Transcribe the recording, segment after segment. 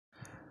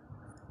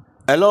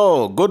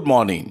Hello, good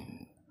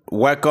morning.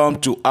 Welcome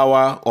to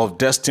Hour of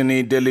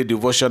Destiny Daily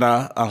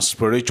Devotional and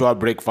Spiritual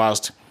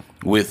Breakfast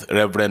with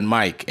Reverend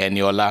Mike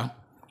Eniola.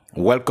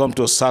 Welcome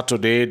to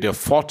Saturday, the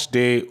fourth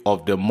day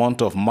of the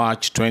month of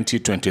March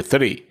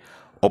 2023.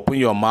 Open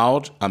your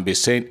mouth and be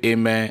saying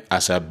amen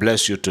as I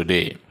bless you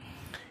today.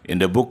 In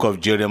the book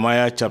of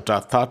Jeremiah chapter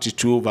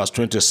 32 verse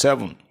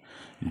 27,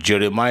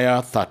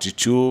 Jeremiah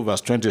 32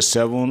 verse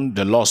 27,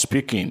 the Lord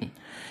speaking.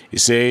 He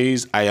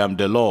says, I am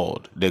the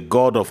Lord, the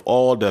God of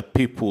all the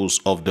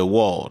peoples of the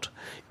world.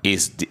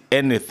 Is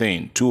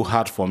anything too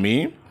hard for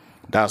me?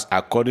 That's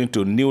according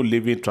to New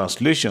Living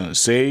Translation. It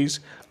says,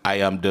 I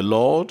am the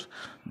Lord,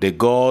 the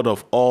God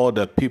of all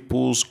the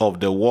peoples of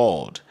the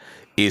world.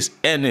 Is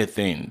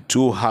anything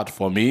too hard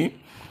for me?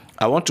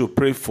 I want to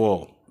pray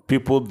for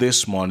people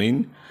this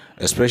morning,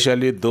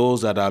 especially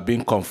those that are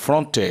being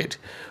confronted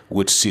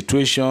with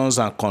situations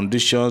and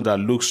conditions that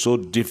look so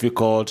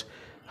difficult,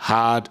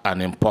 hard,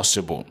 and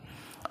impossible.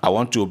 I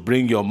want to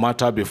bring your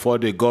matter before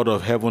the God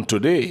of heaven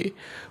today.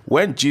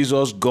 When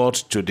Jesus got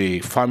to the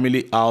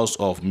family house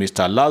of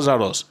Mr.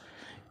 Lazarus,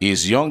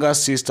 his younger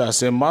sister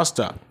said,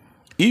 Master,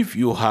 if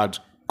you had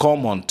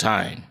come on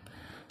time,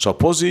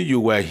 supposing you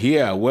were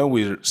here when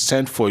we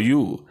sent for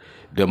you,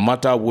 the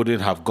matter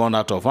wouldn't have gone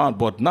out of hand.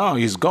 But now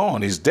he's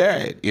gone, he's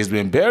dead, he's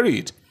been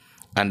buried.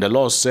 And the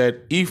Lord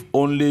said, if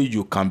only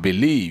you can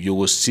believe, you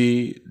will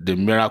see the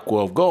miracle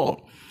of God.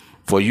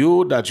 For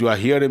you that you are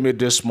hearing me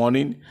this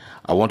morning,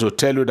 I want to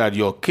tell you that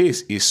your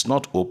case is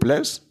not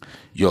hopeless.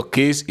 Your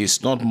case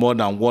is not more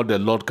than what the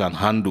Lord can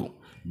handle.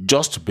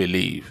 Just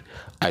believe.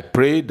 I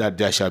pray that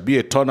there shall be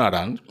a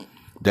turnaround.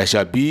 There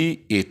shall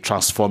be a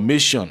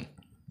transformation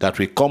that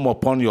will come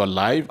upon your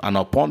life and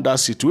upon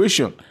that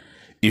situation.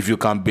 If you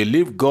can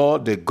believe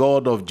God, the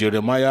God of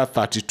Jeremiah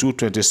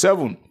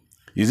 32:27,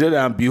 he said,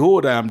 and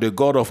behold, I am the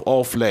God of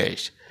all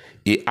flesh.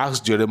 He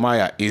asked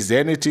Jeremiah, is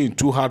there anything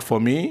too hard for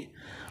me?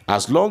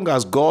 As long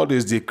as God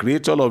is the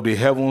creator of the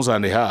heavens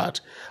and the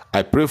earth,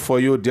 I pray for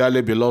you,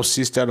 dearly beloved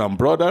sister and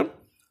brother,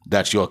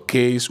 that your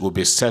case will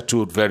be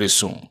settled very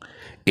soon.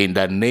 In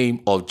the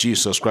name of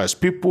Jesus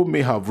Christ. People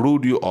may have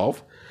ruled you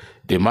off.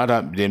 They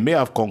may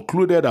have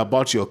concluded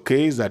about your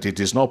case that it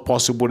is not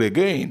possible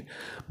again.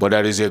 But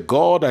there is a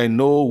God I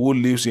know who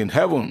lives in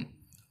heaven,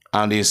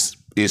 and his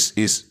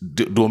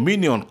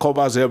dominion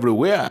covers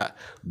everywhere.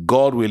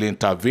 God will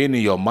intervene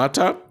in your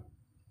matter.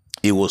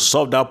 He will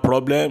solve that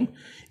problem.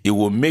 It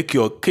will make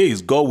your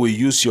case. God will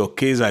use your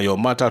case and your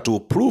matter to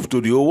prove to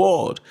the whole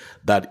world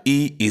that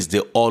He is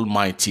the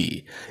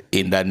Almighty.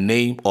 In the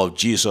name of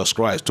Jesus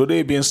Christ.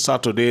 Today being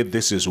Saturday,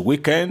 this is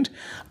weekend.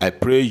 I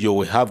pray you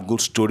will have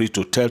good story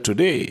to tell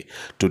today.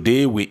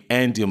 Today we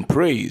end in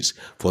praise.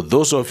 For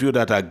those of you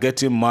that are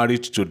getting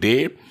married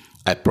today,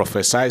 I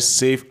prophesy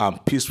safe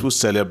and peaceful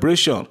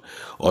celebration.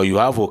 Or you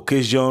have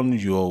occasion,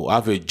 you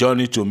have a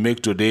journey to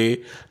make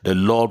today, the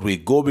Lord will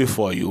go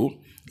before you.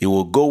 He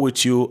will go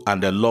with you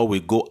and the Lord will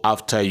go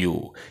after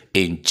you.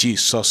 In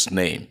Jesus'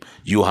 name,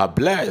 you are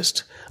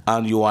blessed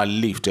and you are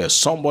lifted.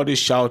 Somebody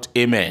shout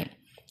amen.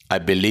 I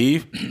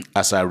believe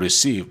as I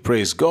receive.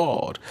 Praise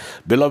God.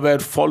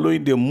 Beloved,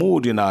 following the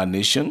mood in our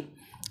nation,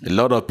 a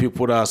lot of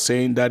people are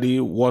saying,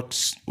 Daddy, what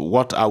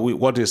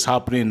is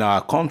happening in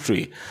our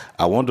country?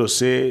 I want to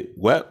say,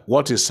 well,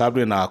 what is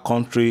happening in our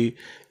country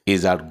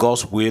is that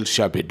God's will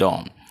shall be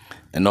done.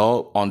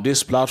 On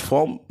this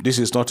platform, this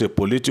is not a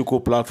political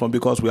platform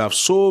because we have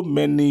so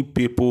many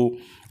people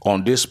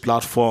on this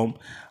platform,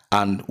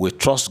 and we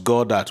trust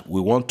God that we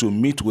want to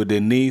meet with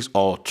the needs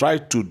or try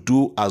to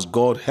do as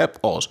God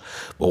help us.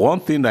 But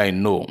one thing I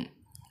know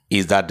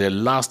is that the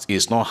last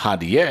is not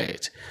hard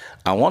yet.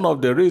 And one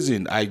of the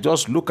reasons, I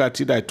just look at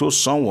it, I told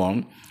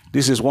someone,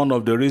 this is one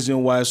of the reasons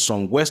why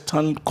some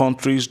Western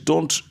countries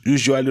don't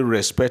usually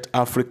respect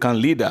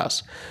African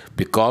leaders.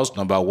 Because,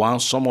 number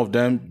one, some of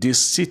them, this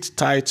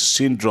sit-tight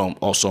syndrome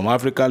of some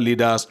African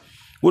leaders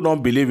who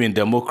don't believe in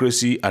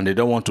democracy and they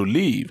don't want to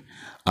leave.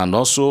 And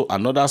also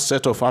another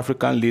set of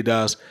African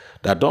leaders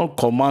that don't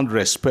command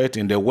respect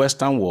in the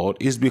Western world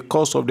is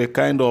because of the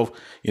kind of,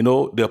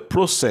 the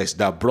process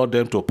that brought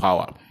them to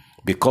power.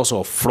 Because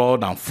of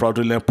fraud and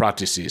fraudulent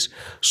practices.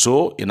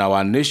 So, in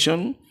our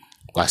nation,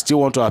 I still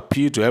want to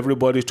appeal to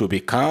everybody to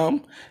be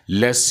calm.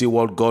 Let's see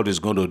what God is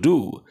going to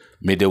do.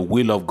 May the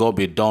will of God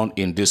be done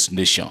in this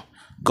nation.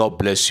 God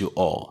bless you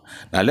all.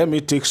 Now let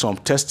me take some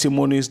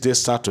testimonies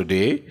this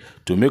Saturday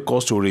to make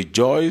us to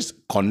rejoice,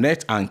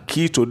 connect, and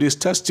key to these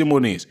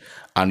testimonies.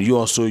 And you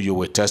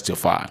will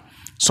testify.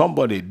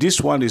 Somebody, this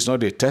one is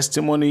not a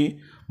testimony,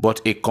 but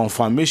a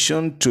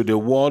confirmation to the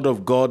word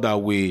of God that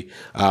we've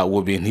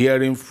been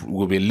hearing,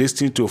 we've been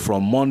listening to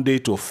from Monday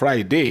to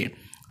Friday.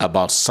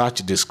 About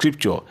search the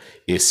scripture.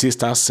 A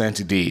sister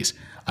sent this,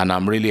 and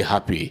I'm really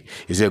happy.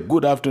 He said,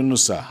 good afternoon,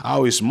 sir.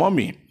 How is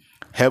mommy?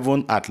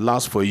 Heaven at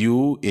last for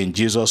you in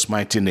Jesus'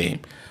 mighty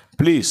name.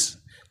 Please,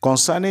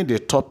 concerning the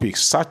topic,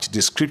 search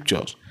the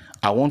scriptures,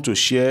 I want to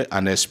share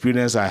an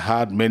experience I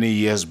had many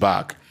years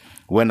back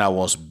when I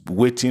was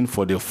waiting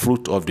for the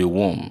fruit of the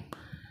womb.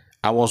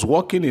 I was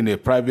working in a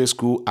private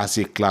school as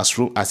a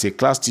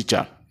class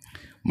teacher.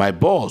 My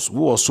boss,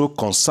 who was so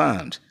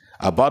concerned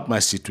about my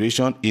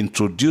situation,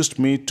 introduced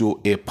me to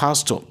a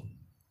pastor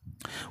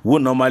who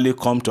normally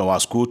come to our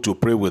school to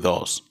pray with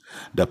us.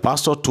 The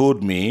pastor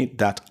told me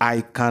that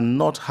I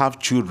cannot have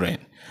children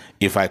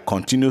if I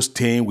continue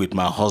staying with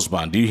my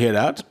husband. Do you hear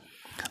that?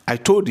 I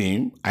told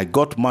him I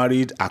got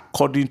married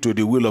according to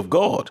the will of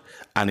God,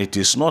 and it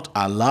is not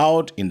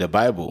allowed in the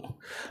Bible.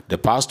 The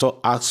pastor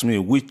asked me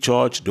which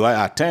church do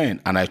I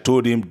attend, and I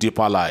told him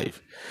Deeper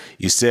Life.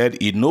 He said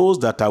he knows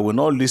that I will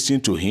not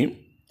listen to him,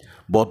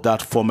 but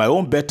that for my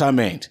own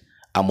betterment,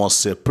 I must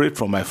separate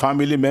from my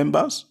family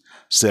members,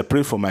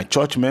 separate from my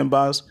church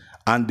members,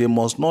 and they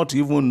must not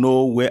even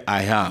know where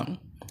I am.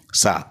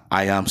 Sir,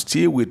 I am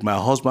still with my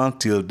husband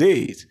till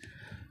date.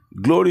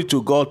 Glory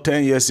to God.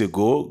 10 years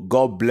ago,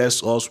 God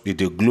blessed us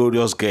with a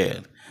glorious girl.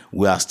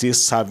 We are still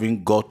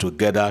serving God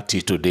together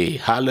till today.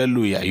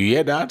 Hallelujah. You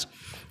hear that?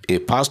 A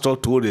pastor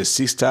told a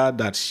sister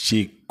that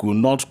she could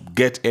not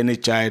get any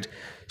child.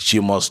 She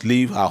must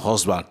leave her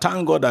husband.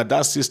 Thank God that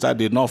that sister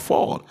did not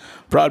fall.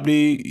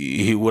 Probably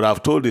he would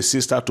have told the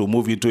sister to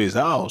move into his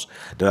house.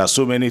 There are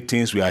so many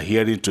things we are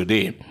hearing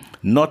today.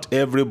 Not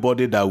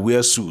everybody that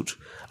wears suit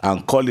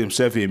and call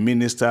himself a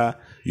minister,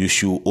 you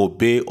should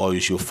obey or you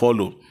should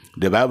follow.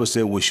 The Bible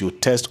says we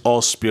should test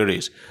all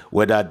spirits,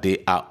 whether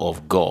they are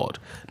of God.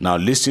 Now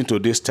listen to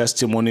these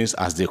testimonies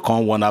as they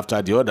come one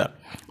after the other.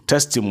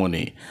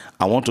 Testimony.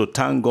 I want to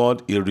thank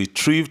God he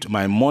retrieved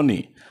my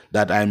money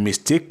that I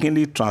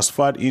mistakenly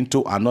transferred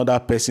into another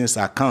person's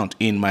account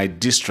in my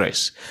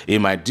distress.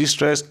 In my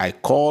distress, I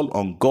called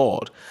on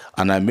God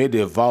and I made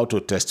a vow to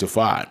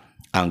testify.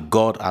 And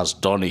God has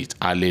done it.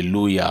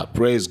 Hallelujah.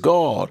 Praise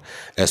God.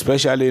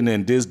 Especially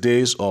in these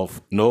days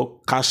of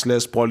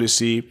cashless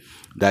policy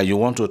that you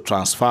want to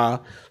transfer.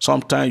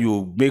 Sometimes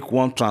you make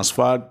one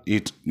transfer,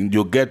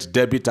 you get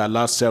debit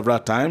alert several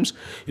times.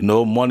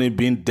 Money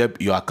being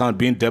your account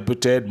being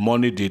debited,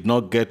 money did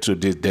not get to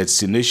the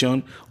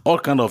destination. All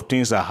kind of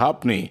things are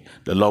happening.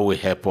 The Lord will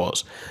help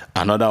us.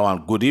 Another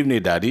one. Good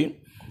evening, Daddy.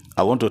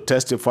 I want to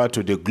testify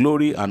to the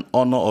glory and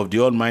honor of the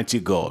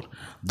Almighty God.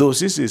 Though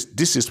this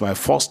is my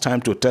first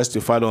time to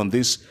testify on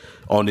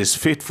His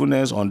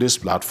faithfulness on this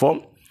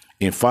platform.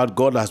 In fact,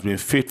 God has been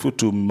faithful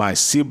to my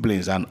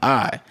siblings and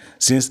I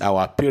since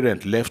our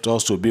parents left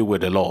us to be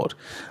with the Lord.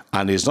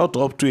 And it's not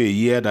up to a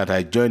year that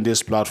I joined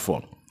this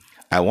platform.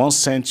 I once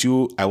sent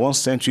you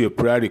a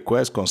prayer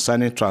request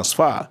concerning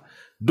transfer,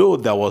 though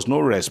there was no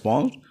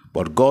response,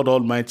 but God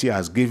Almighty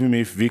has given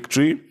me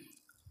victory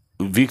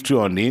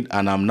on it,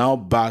 and I'm now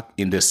back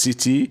in the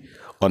city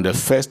on the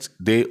first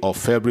day of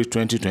February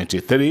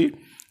 2023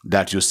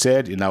 that you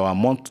said in our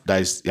month,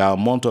 that is our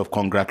month of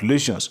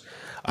congratulations.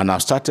 And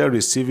I've started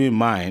receiving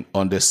mine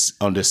on the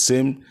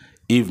same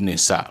evening,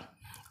 sir.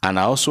 And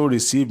I also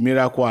received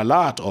miracle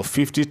alert of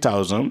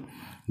 50,000,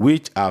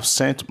 which I've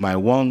sent my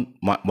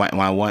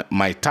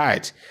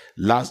tithe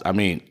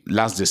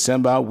last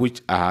December,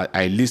 which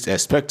I least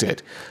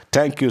expected.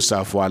 Thank you,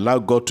 sir, for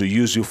allowing God to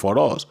use you for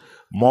us.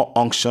 More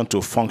unction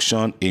to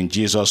function in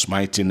Jesus'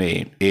 mighty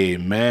name.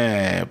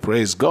 Amen.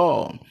 Praise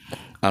God.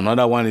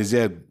 Another one is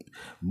here.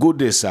 Good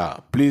day, sir.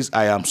 Please,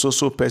 I am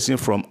so person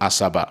from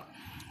Asaba.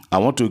 I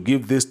want to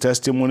give this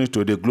testimony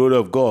to the glory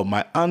of God.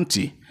 My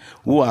auntie,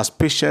 who has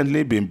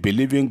patiently been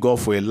believing God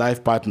for a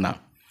life partner,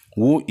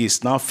 who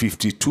is now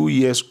 52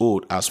 years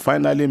old, has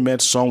finally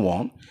met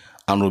someone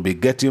and will be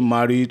getting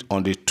married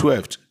on the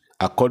 12th,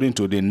 according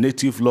to the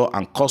native law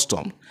and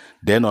custom.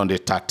 Then on the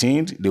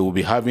 13th, they will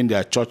be having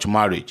their church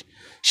marriage.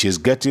 She's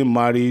getting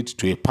married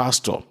to a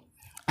pastor.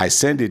 I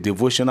send a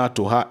devotional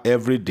to her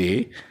every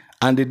day,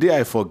 and the day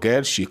I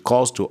forget, she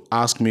calls to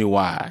ask me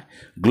why.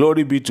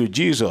 Glory be to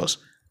Jesus,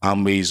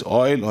 and may his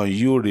oil on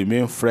you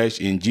remain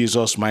fresh in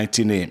Jesus'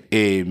 mighty name.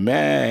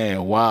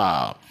 Amen.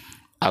 Wow.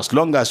 As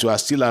long as you are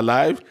still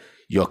alive,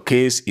 your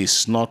case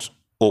is not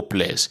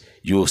hopeless.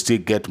 You will still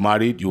get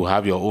married. You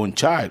have your own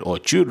child or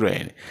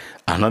children.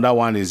 Another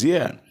one is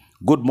here.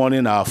 Good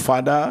morning, our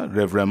father,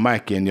 Reverend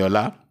Mike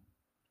Eniola.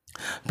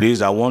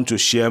 Please, I want to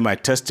share my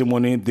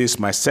testimony. This is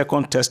my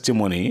second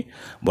testimony,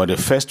 but the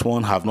first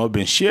one have not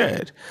been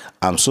shared.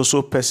 I'm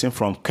so person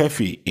from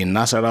Kefi in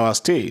Nasarawa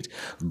State.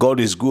 God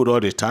is good all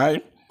the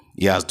time.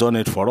 He has done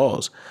it for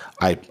us.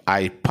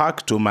 I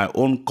packed to my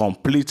own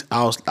complete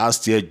house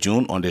last year,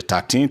 June on the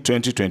 13th,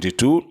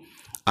 2022.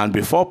 And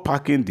before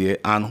packing there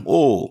and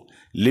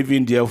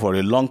living there for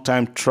a long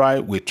time,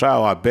 we try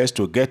our best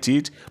to get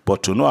it,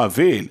 but to no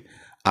avail.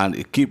 And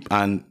it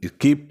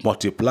keep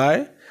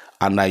multiply.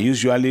 And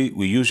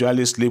we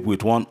usually sleep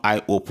with one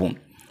eye open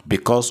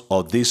because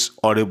of this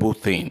horrible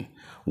thing.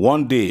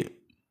 One day,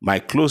 my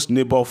close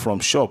neighbor from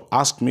shop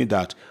asked me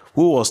that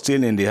who was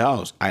still in the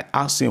house. I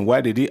asked him,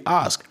 why did he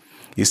ask?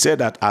 He said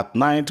that at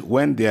night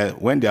when they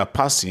are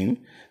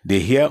passing, they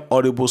hear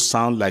horrible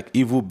sound like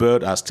evil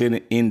bird are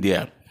staying in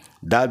there.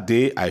 That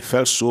day I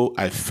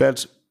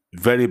felt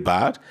very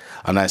bad,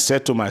 and I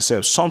said to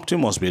myself, something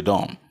must be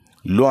done.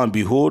 Lo and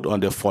behold, on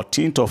the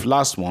 14th of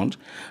last month,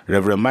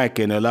 Reverend Mike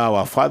Eniola,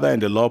 our father in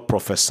the Lord,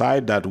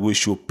 prophesied that we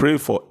should pray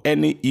for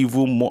any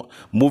evil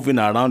moving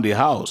around the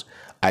house.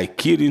 I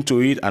keyed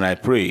into it and I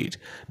prayed.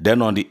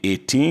 Then on the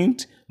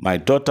 18th, my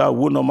daughter,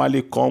 who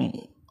normally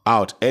come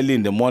out early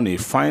in the morning,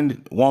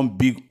 find one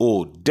big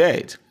hole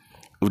dead.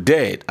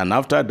 And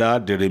after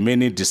that, the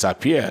remaining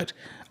disappeared.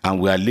 And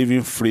we are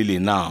living freely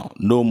now.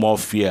 No more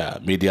fear.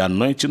 May the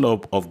anointing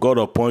of God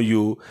upon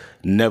you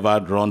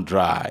never run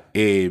dry.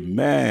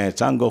 Amen.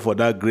 Thank God for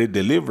that great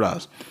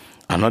deliverance.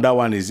 Another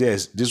one is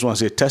this one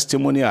says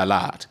testimony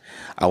alert.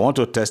 I want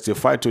to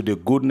testify to the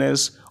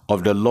goodness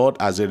of the Lord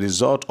as a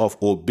result of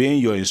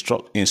obeying your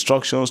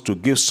instructions to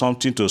give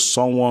something to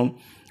someone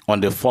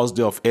on the first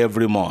day of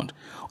every month.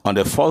 On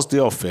the first day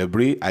of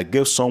February, I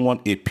gave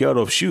someone a pair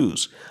of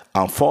shoes.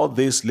 And 4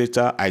 days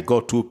later, I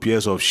got 2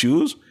 pairs of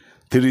shoes,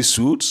 3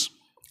 suits,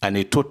 and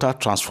a total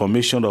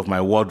transformation of my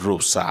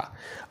wardrobe, sir.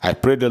 I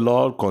pray the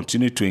Lord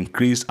continue to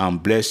increase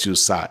and bless you,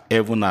 sir,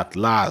 even at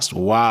last.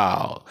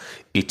 Wow.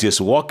 It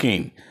is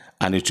working,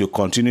 and it will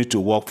continue to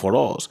work for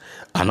us.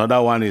 Another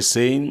one is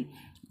saying,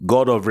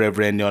 God of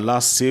Reverend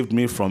Yola saved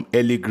me from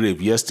early grave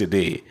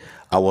yesterday.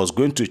 I was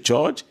going to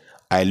church.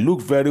 I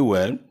looked very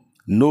well.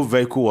 No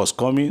vehicle was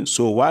coming,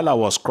 so while I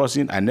was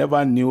crossing, I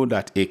never knew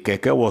that a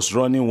keke was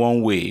running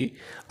one way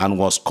and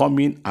was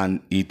coming,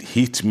 and it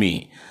hit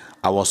me.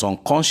 I was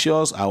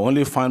unconscious. I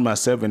only found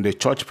myself in the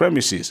church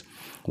premises.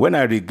 When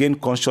I regained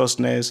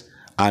consciousness,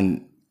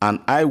 an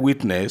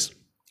eyewitness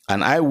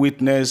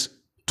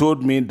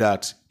told me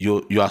that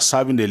you are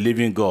serving the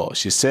living God.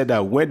 She said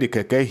that when the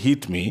keke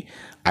hit me,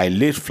 I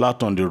laid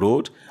flat on the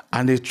road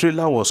and the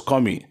trailer was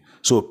coming.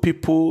 So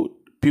people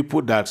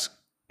that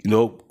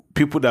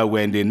were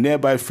in the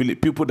nearby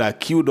people that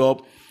queued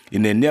up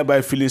in a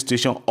nearby filling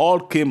station all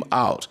came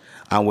out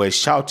and were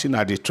shouting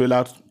at the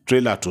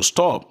trailer to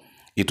stop.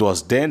 It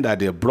was then that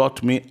they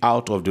brought me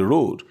out of the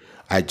road.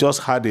 I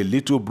just had a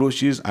little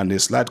bruises and a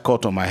slight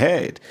cut on my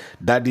head.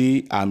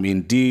 Daddy, I'm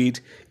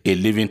indeed a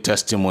living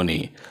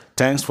testimony.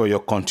 Thanks for your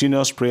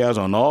continuous prayers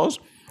on us,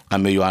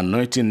 and may your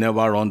anointing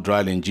never run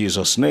dry in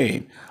Jesus'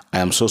 name. I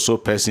am so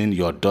person,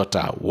 your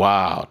daughter.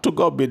 Wow. To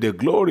God be the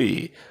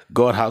glory.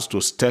 God has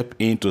to step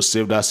in to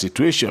save that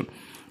situation.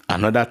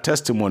 Another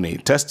testimony.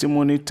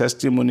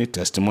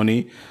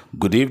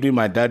 Good evening,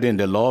 my daddy in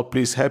the Lord.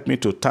 Please help me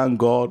to thank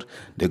God,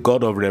 the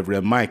God of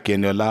Reverend Mike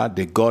Eniola,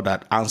 the God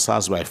that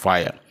answers by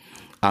fire.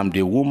 I'm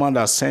the woman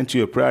that sent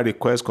you a prayer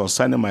request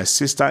concerning my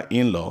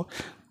sister-in-law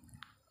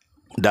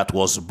that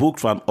was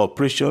booked for an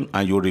operation,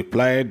 and you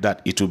replied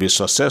that it will be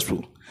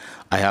successful.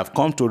 I have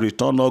come to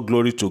return all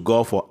glory to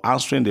God for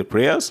answering the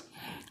prayers.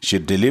 She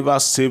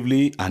delivered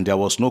safely and there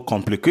was no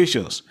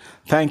complications.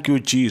 Thank you,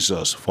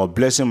 Jesus, for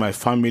blessing my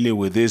family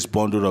with this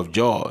bundle of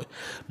joy.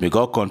 May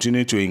God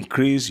continue to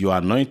increase your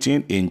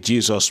anointing in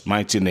Jesus'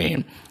 mighty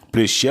name.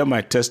 Please share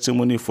my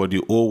testimony for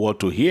the whole world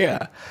to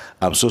hear.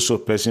 I'm so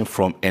person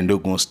from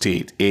Enugu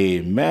State.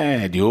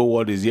 Amen. The whole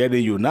world is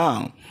hearing you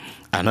now.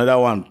 Another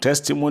one,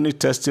 testimony.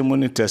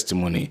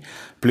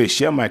 Please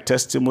share my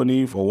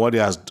testimony for what he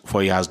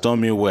has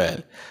done me well.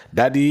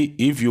 Daddy,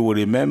 if you will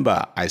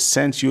remember, I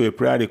sent you a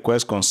prayer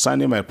request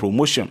concerning my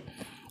promotion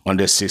on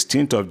the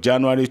 16th of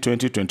January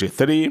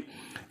 2023,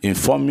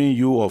 informing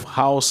you of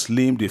how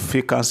slim the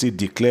vacancy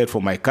declared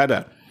for my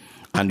cadre.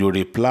 And you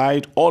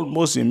replied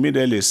almost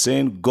immediately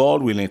saying,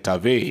 God will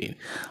intervene.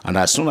 And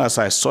as soon as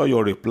I saw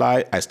your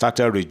reply, I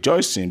started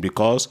rejoicing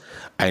because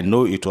I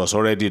know it was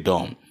already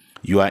done.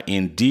 You are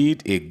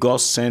indeed a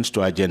God sent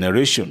to our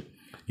generation.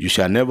 You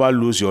shall never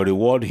lose your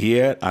reward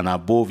here and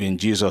above in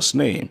Jesus'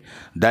 name.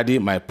 Daddy,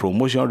 my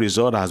promotion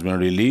result has been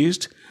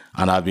released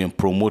and I've been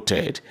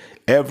promoted.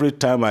 Every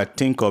time I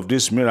think of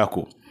this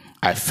miracle,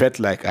 I felt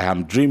like I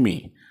am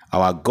dreaming.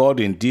 Our God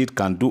indeed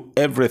can do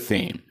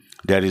everything.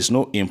 There is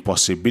no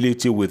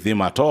impossibility with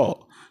him at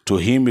all. To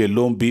him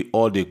alone be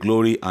all the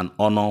glory and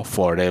honor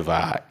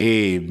forever.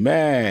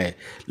 Amen.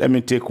 Let me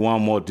take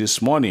one more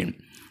this morning.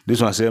 This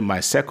one says,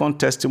 my second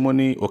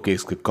testimony,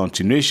 it's a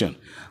continuation,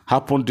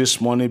 happened this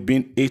morning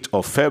being 8th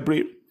of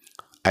February.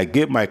 I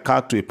gave my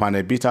car to a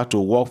panebita to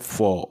work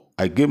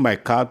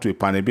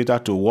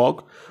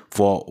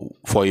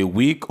for a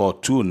week or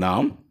two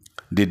now.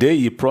 The day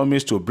he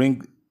promised to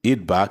bring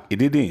it back, he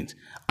didn't,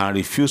 and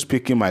refused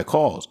picking my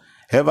calls.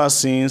 Ever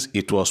since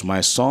it was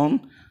my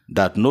son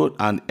that knows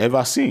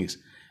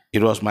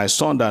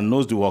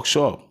the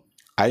workshop.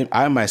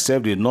 I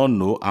myself did not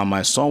know, and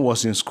my son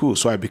was in school,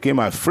 so I became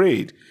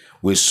afraid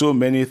with so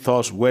many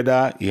thoughts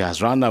whether he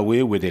has run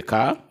away with the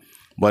car.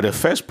 But the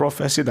first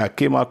prophecy that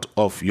came out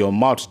of your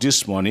mouth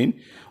this morning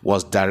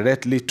was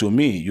directly to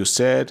me. You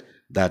said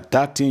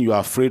that thing you are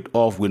afraid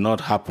of will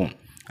not happen.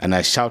 And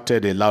I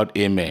shouted a loud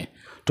amen.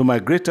 To my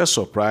greatest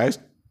surprise,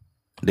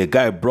 the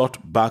guy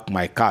brought back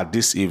my car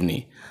this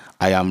evening.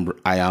 I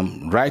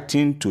am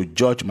writing to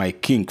judge my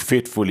king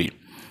faithfully.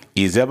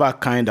 He is ever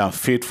kind and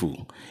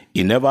faithful.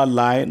 He never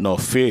lie nor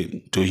fail.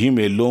 To him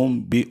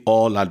alone be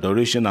all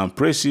adoration and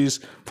praises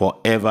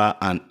forever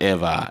and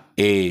ever.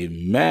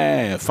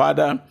 Amen.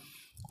 Father,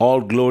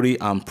 all glory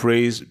and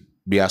praise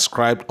be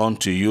ascribed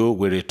unto you.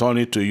 We return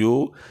it to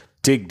you.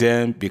 Take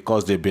them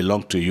because they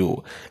belong to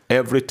you.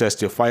 Every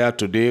testifier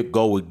today,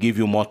 God will give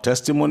you more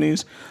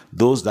testimonies.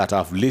 Those that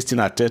have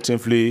listened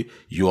attentively,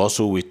 you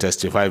also will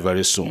testify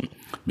very soon.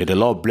 May the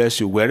Lord bless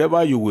you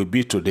wherever you will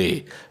be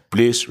today.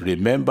 Please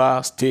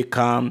remember, stay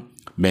calm,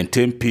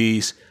 maintain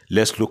peace.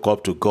 Let's look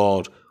up to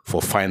God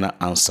for final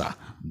answer.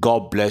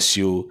 God bless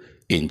you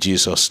in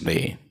Jesus'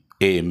 name.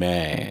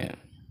 Amen.